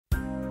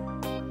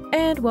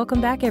And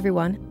welcome back,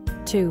 everyone,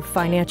 to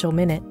Financial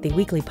Minute, the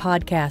weekly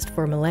podcast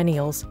for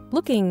millennials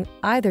looking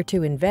either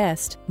to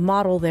invest,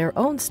 model their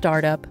own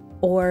startup,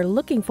 or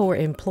looking for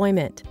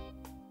employment.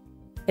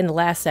 In the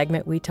last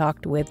segment, we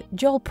talked with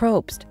Joel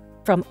Probst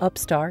from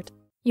Upstart.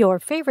 Your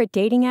favorite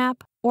dating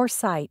app or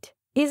site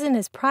isn't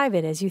as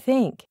private as you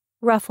think.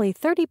 Roughly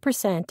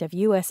 30% of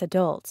U.S.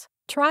 adults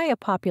try a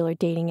popular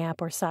dating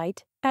app or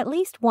site at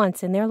least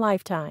once in their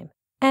lifetime,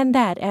 and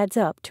that adds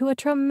up to a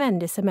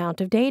tremendous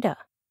amount of data.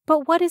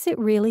 But what is it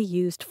really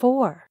used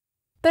for?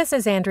 This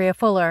is Andrea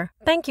Fuller.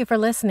 Thank you for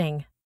listening.